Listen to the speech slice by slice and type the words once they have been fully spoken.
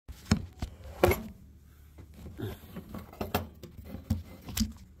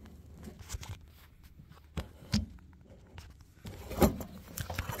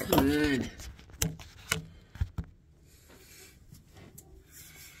Come on.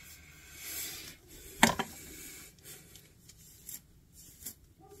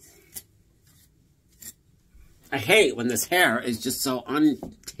 I hate when this hair is just so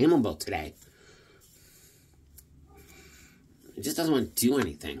untamable today. It just doesn't want to do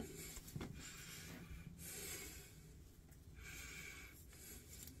anything.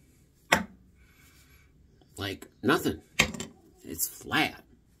 Like, nothing. It's flat.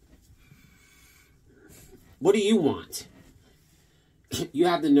 What do you want? You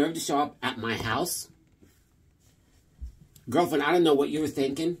have the nerve to show up at my house? Girlfriend, I don't know what you were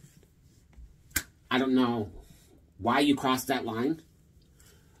thinking. I don't know why you crossed that line.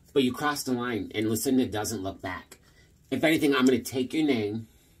 But you crossed the line, and Lucinda doesn't look back. If anything, I'm going to take your name,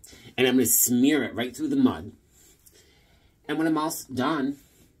 and I'm going to smear it right through the mud. And when I'm all done,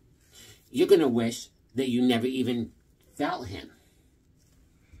 you're going to wish that you never even felt him.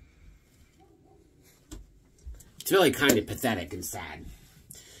 It's really kind of pathetic and sad.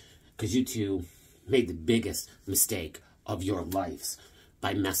 Because you two made the biggest mistake of your lives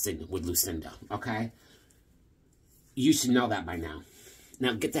by messing with Lucinda, okay? You should know that by now.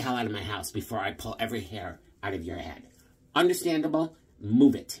 Now get the hell out of my house before I pull every hair out of your head. Understandable?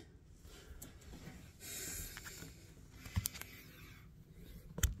 Move it.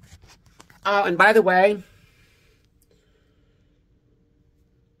 Oh, and by the way,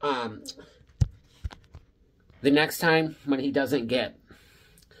 the next time when he doesn't get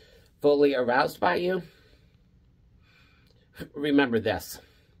fully aroused by you, remember this.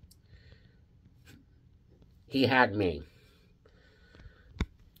 He had me.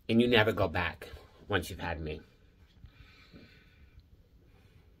 And you never go back once you've had me.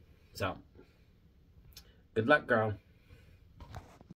 So, good luck, girl.